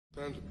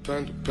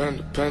Panda.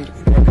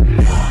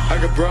 I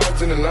got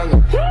broads in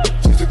Atlanta,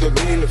 just to throw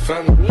me in the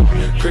family.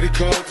 Credit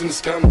cards and the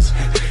scammers,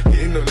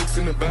 getting the licks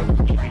in the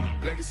band.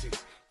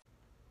 Legacies.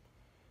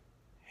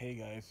 Hey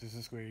guys, this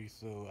is Grady.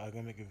 So I'm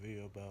gonna make a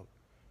video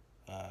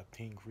about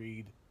Pink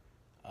Reed,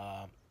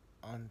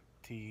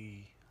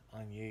 Auntie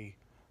Onyinye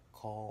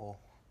call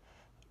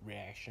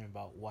reaction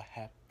about what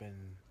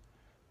happened.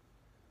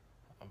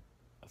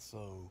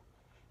 So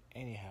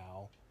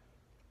anyhow,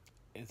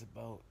 it's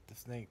about the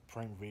snake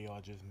prank video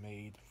I just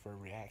made for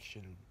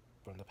reaction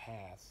from the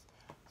past.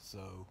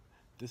 So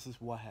this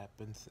is what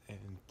happens, and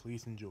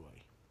please enjoy.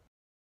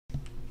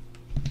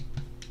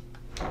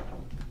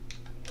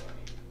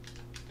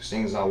 This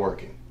thing's not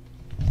working.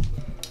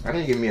 I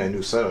need to get me a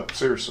new setup,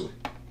 seriously.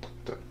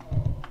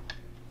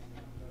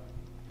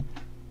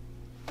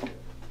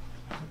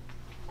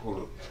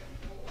 Hold up.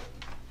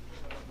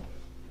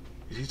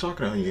 Is he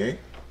talking to Onyinye?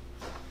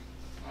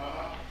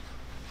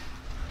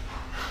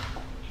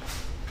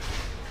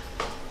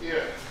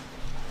 Yeah.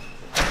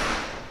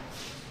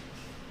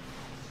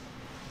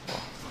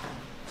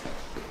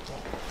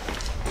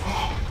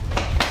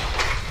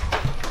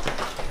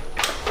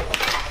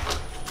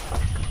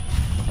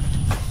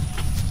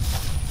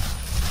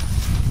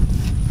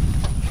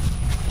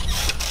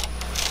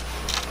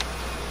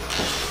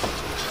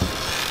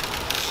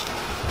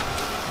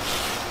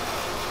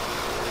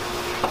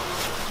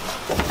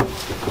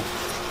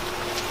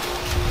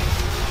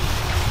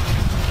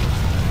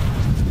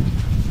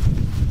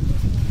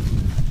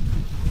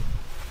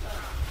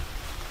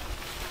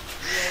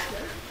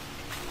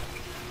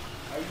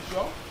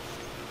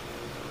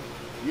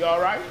 You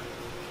all right?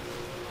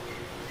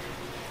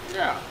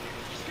 Yeah.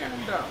 Just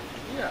calm down.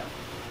 Yeah.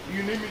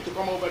 You need me to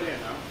come over there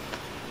now?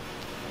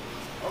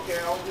 Okay,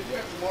 I'll be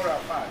there tomorrow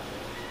at 5.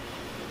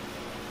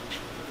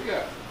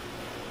 Yeah.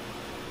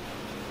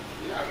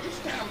 Yeah,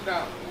 just calm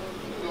down.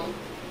 You know,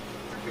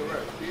 take your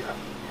rest. Yeah.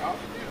 I'll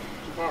be there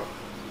tomorrow.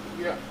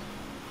 Yeah.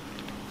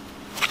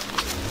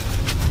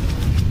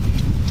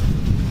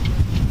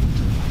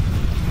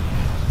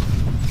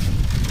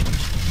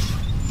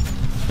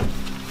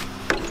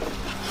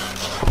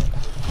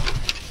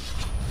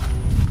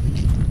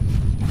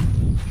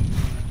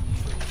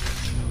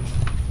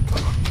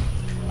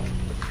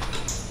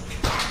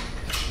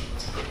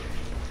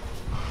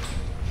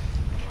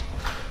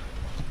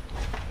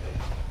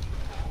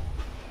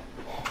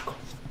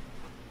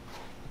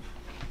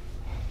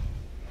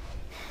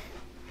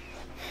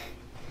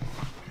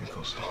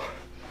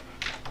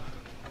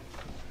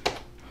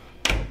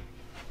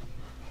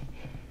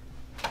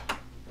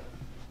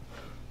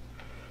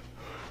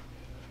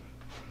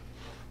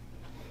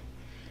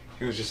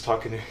 He was just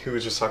talking to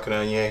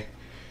Onyinye.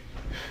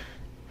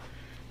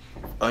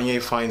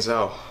 Onyinye finds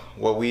out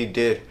what we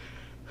did.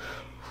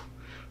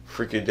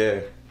 Freaking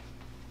dead.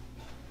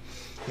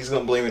 He's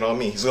gonna blame it on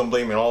me. He's gonna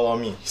blame it all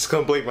on me. He's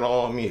gonna blame it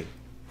all on me.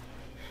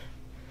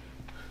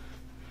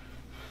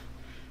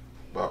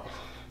 But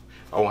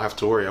I won't have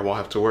to worry. I won't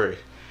have to worry.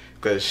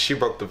 Because she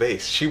broke the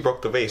vase. She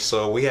broke the vase,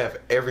 so we have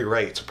every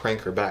right to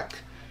prank her back.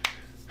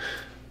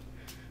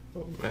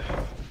 Oh man.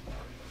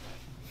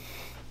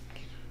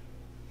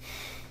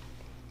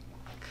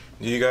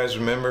 Do you guys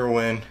remember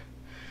when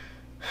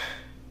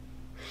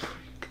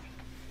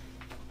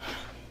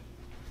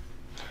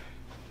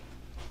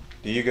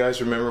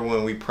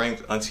we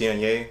pranked Auntie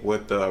Onyinye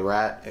with the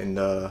rat and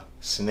the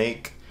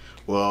snake?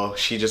 Well,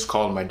 she just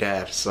called my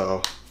dad,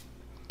 so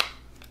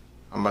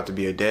I'm about to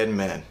be a dead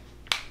man.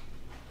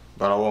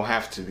 But I won't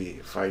have to be.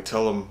 If I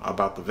tell him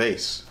about the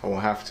vase, I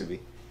won't have to be.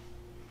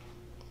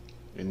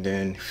 And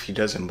then if he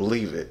doesn't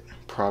believe it,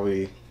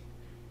 probably...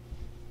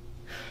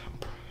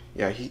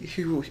 Yeah,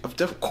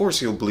 of course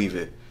he'll believe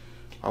it.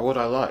 Why would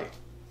I lie?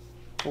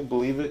 He'll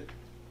believe it.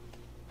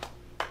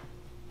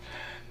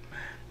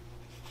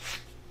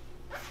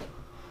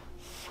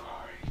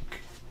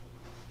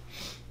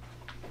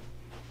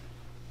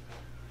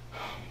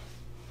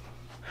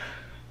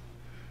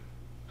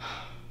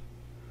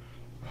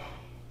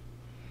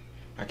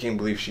 I can't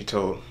believe she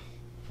told.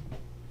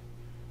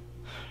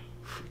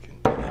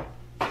 Freaking.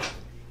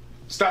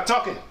 Stop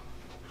talking.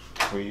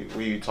 What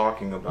are you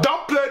talking about?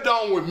 Don't play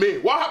down with me.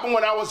 What happened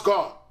when I was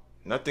gone?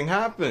 Nothing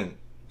happened.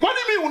 What do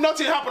you mean when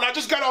nothing happened? I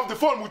just got off the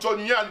phone with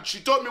Onyinye and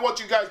she told me what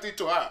you guys did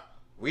to her.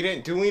 We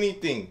didn't do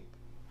anything.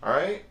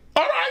 Alright?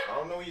 Alright? I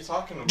don't know what you're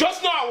talking about.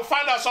 Just now I will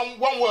find out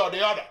one way or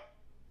the other.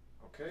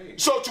 Okay.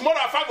 So tomorrow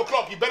at 5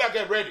 o'clock you better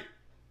get ready.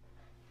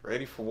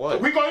 Ready for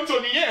what? We're going to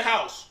Onyinye's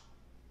house.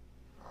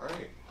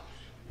 Alright.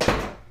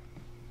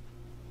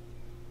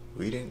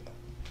 We didn't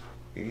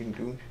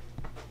do it.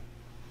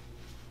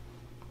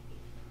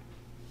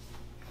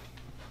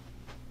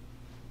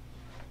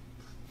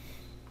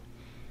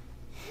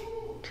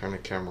 Turn the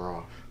camera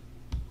off.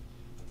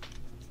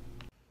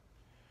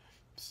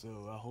 So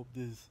I hope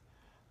this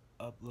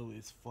upload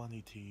is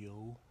funny to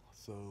you.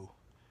 So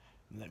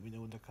let me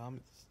know in the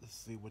comments to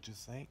see what you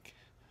think.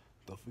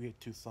 Don't forget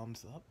to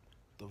thumbs up.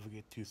 Don't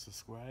forget to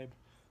subscribe.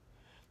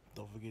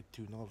 Don't forget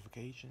to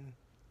notification.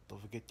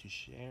 Don't forget to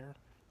share.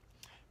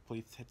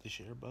 Please hit the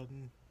share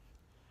button.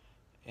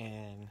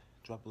 and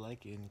drop a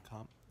like and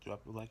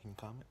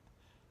comment,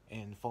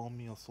 and follow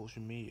me on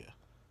social media: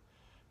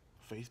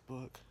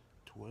 Facebook,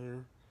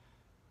 Twitter,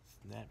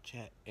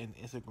 Snapchat, and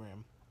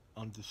Instagram.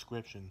 On the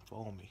description,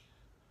 follow me.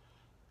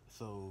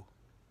 So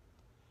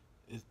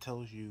it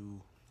tells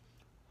you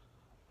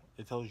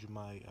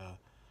my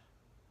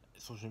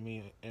social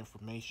media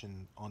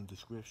information on the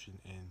description.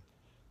 And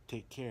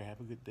take care. Have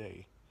a good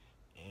day,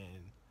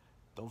 and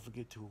don't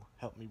forget to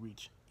help me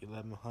reach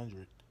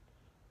 1100.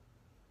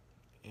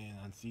 And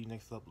I'll see you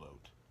next upload.